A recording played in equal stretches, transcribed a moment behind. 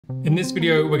In this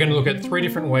video, we're going to look at 3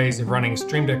 different ways of running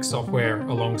Stream Deck software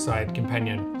alongside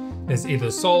Companion. There's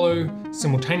either solo,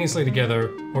 simultaneously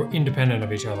together, or independent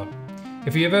of each other.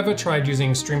 If you have ever tried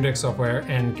using Stream Deck software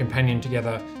and Companion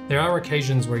together, there are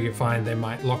occasions where you find they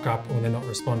might lock up or they're not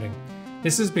responding.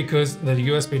 This is because the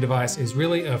USB device is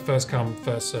really a first come,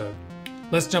 first serve.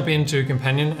 Let's jump into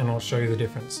Companion and I'll show you the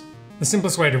difference. The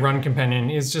simplest way to run Companion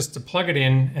is just to plug it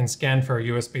in and scan for a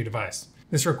USB device.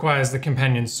 This requires the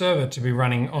Companion server to be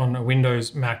running on a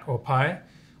Windows, Mac, or Pi.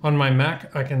 On my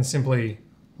Mac, I can simply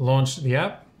launch the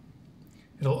app.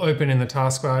 It'll open in the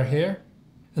taskbar here.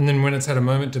 And then when it's had a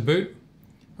moment to boot,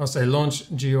 I'll say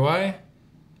launch GUI,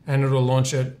 and it'll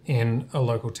launch it in a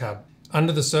local tab.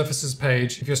 Under the Surfaces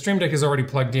page, if your Stream Deck is already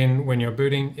plugged in when you're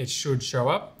booting, it should show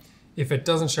up. If it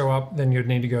doesn't show up, then you'd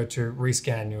need to go to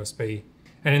Rescan USB.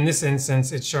 And in this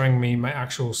instance, it's showing me my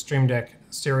actual Stream Deck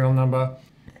serial number.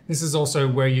 This is also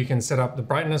where you can set up the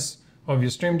brightness of your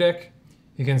Stream Deck.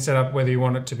 You can set up whether you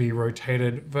want it to be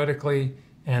rotated vertically,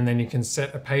 and then you can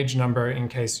set a page number in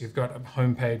case you've got a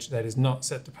home page that is not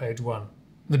set to page 1.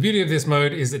 The beauty of this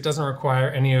mode is it doesn't require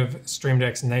any of Stream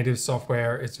Deck's native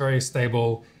software. It's very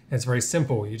stable. It's very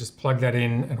simple. You just plug that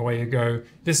in and away you go.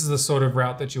 This is the sort of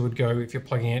route that you would go if you're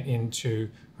plugging it into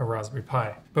a Raspberry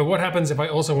Pi. But what happens if I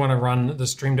also want to run the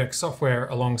Stream Deck software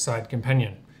alongside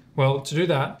Companion? Well, to do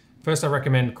that, first I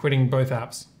recommend quitting both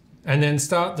apps and then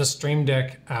start the Stream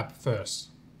Deck app first.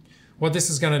 What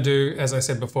this is going to do, as I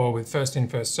said before, with first in,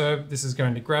 first serve, this is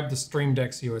going to grab the Stream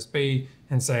Deck's USB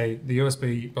and say the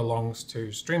USB belongs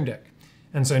to Stream Deck.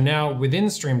 And so now within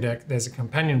Stream Deck, there's a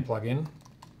Companion plugin,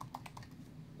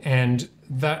 and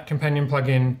that Companion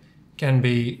plugin can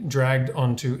be dragged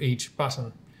onto each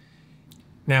button.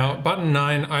 Now, button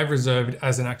 9 I've reserved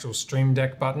as an actual Stream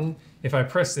Deck button. If I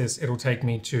press this, it'll take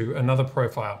me to another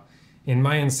profile. In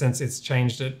my instance, it's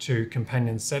changed it to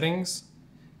Companion Settings.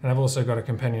 And I've also got a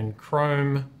Companion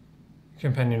Chrome,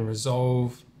 Companion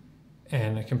Resolve,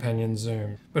 and a Companion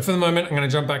Zoom. But for the moment, I'm going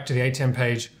to jump back to the ATEM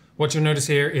page. What you'll notice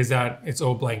here is that it's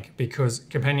all blank because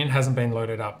Companion hasn't been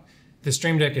loaded up. The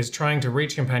Stream Deck is trying to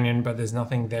reach Companion, but there's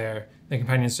nothing there. The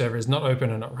Companion server is not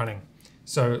open and not running.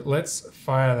 So let's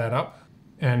fire that up,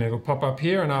 and it'll pop up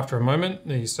here, and after a moment,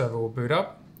 the server will boot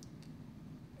up,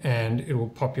 and it will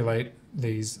populate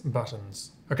these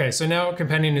buttons. Okay, so now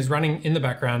Companion is running in the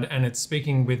background and it's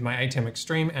speaking with my ATEM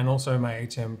Extreme and also my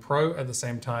ATEM Pro at the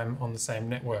same time on the same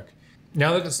network.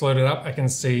 Now that it's loaded up, I can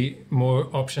see more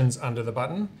options under the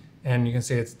button, and you can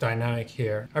see it's dynamic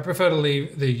here. I prefer to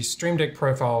leave the Stream Deck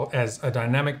profile as a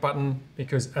dynamic button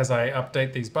because as I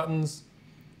update these buttons,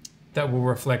 that will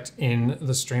reflect in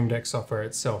the Stream Deck software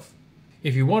itself.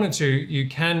 If you wanted to, you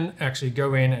can actually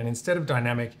go in and instead of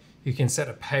dynamic, you can set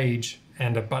a page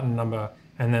and a button number,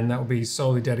 and then that will be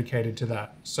solely dedicated to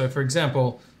that. So for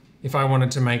example, if I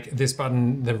wanted to make this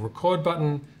button the record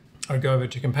button, I'd go over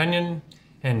to Companion,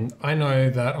 and I know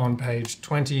that on page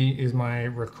 20 is my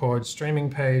record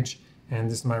streaming page, and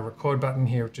this is my record button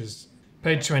here, which is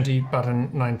page 20,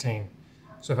 button 19.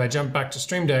 So if I jump back to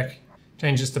Stream Deck,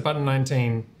 change this to button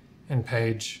 19 and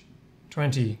page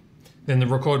 20, then the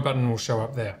record button will show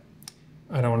up there.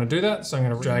 I don't want to do that, so I'm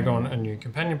going to drag on a new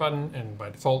Companion button, and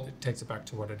by default, it takes it back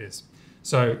to what it is.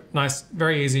 So nice,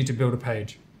 very easy to build a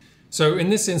page. So in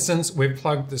this instance, we've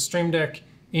plugged the Stream Deck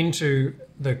into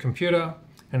the computer,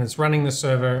 and it's running the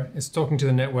server, it's talking to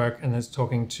the network, and it's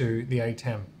talking to the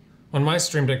ATEM. On my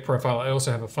Stream Deck profile, I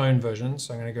also have a phone version,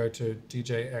 so I'm going to go to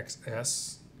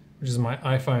DJXS, which is my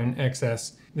iPhone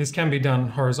XS. This can be done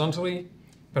horizontally,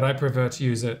 but I prefer to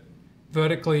use it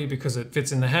vertically because it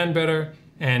fits in the hand better.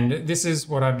 And this is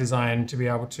what I've designed to be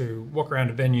able to walk around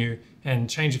a venue and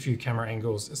change a few camera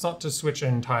angles. It's not to switch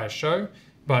an entire show,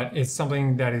 but it's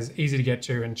something that is easy to get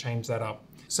to and change that up.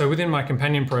 So within my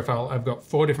Companion profile, I've got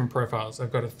 4 different profiles.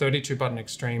 I've got a 32 button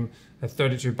Extreme, a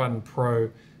 32 button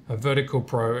Pro, a vertical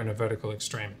Pro, and a vertical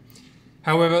Extreme.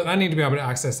 However, I need to be able to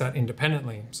access that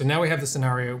independently. So now we have the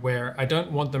scenario where I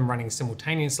don't want them running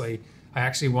simultaneously. I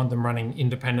actually want them running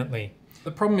independently. The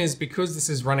problem is because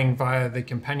this is running via the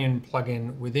Companion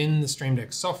plugin within the Stream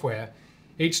Deck software,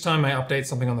 each time I update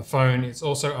something on the phone, it's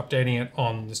also updating it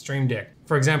on the Stream Deck.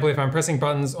 For example, if I'm pressing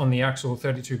buttons on the actual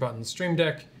 32 button Stream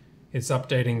Deck, it's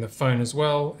updating the phone as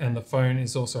well, and the phone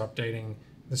is also updating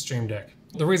the Stream Deck.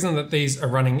 The reason that these are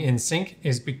running in sync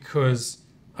is because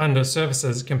under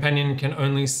Services, Companion can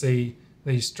only see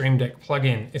the Stream Deck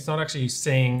plugin. It's not actually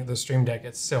seeing the Stream Deck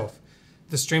itself.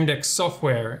 The Stream Deck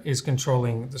software is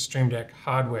controlling the Stream Deck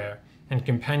hardware, and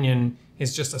Companion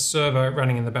is just a server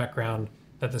running in the background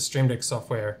that the Stream Deck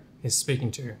software is speaking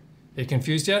to. Are you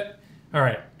confused yet? All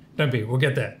right, don't be, we'll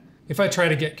get there. If I try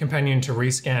to get Companion to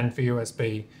rescan for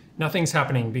USB, nothing's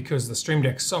happening because the Stream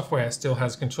Deck software still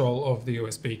has control of the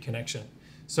USB connection.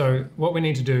 So what we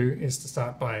need to do is to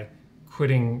start by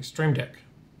quitting Stream Deck,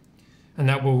 and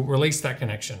that will release that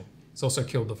connection. It's also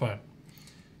killed the phone.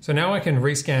 So now I can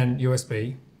rescan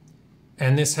USB,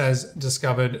 and this has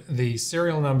discovered the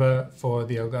serial number for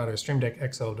the Elgato Stream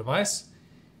Deck XL device.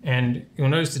 And you'll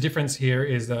notice the difference here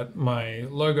is that my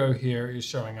logo here is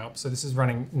showing up. So this is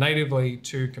running natively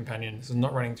to Companion. This is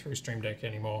not running through Stream Deck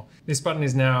anymore. This button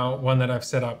is now one that I've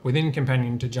set up within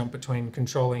Companion to jump between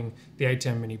controlling the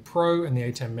ATEM Mini Pro and the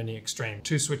ATEM Mini Extreme,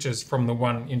 2 switches from the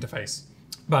one interface.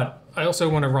 But I also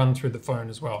want to run through the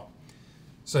phone as well.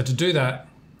 So to do that,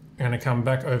 I'm going to come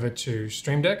back over to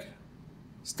Stream Deck,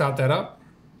 start that up,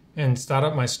 and start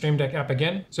up my Stream Deck app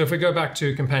again. So if we go back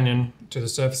to Companion, to the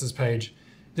services page,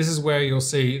 this is where you'll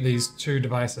see these 2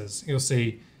 devices. You'll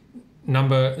see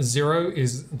number 0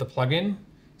 is the plugin.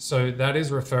 So that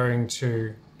is referring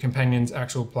to Companion's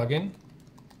actual plugin.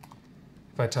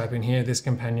 If I type in here, this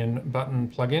Companion button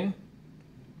plugin,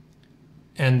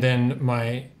 and then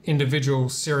my individual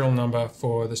serial number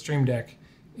for the Stream Deck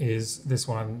is this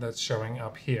one that's showing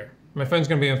up here. My phone's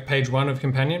going to be on page 1 of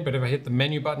Companion, but if I hit the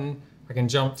menu button, I can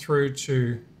jump through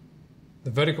to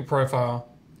the vertical profile,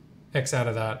 X out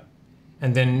of that.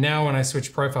 And then now when I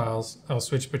switch profiles, I'll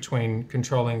switch between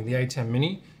controlling the ATEM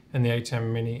Mini and the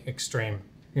ATEM Mini Extreme.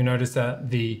 You'll notice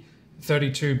that the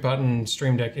 32 button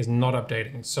Stream Deck is not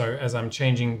updating. So as I'm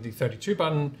changing the 32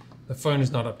 button, the phone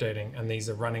is not updating, and these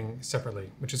are running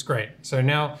separately, which is great. So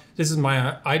now this is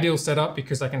my ideal setup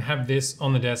because I can have this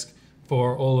on the desk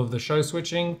for all of the show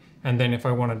switching. And then if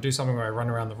I want to do something where I run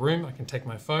around the room, I can take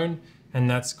my phone, and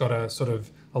that's got a sort of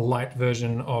a light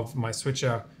version of my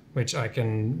switcher, which I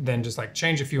can then just like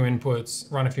change a few inputs,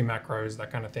 run a few macros,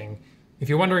 that kind of thing. If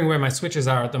you're wondering where my switches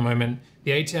are at the moment,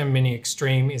 the ATEM Mini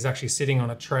Extreme is actually sitting on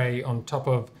a tray on top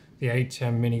of the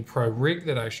ATEM Mini Pro rig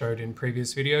that I showed in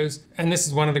previous videos. And this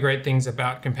is one of the great things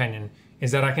about Companion,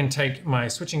 is that I can take my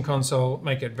switching console,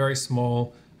 make it very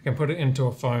small, I can put it into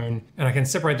a phone, and I can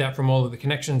separate that from all of the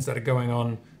connections that are going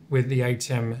on with the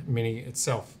ATEM Mini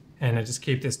itself. And I just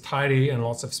keep this tidy and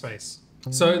lots of space.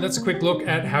 So that's a quick look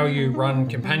at how you run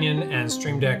Companion and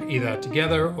Stream Deck either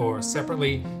together or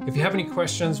separately. If you have any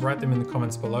questions, write them in the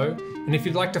comments below. And if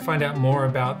you'd like to find out more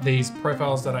about these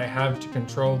profiles that I have to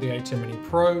control the ATEM Mini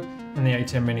Pro and the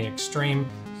ATEM Mini Extreme,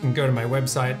 you can go to my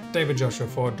website,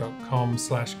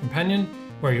 davidjoshuaford.com/companion,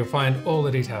 where you'll find all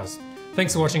the details.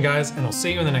 Thanks for watching, guys, and I'll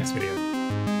see you in the next video.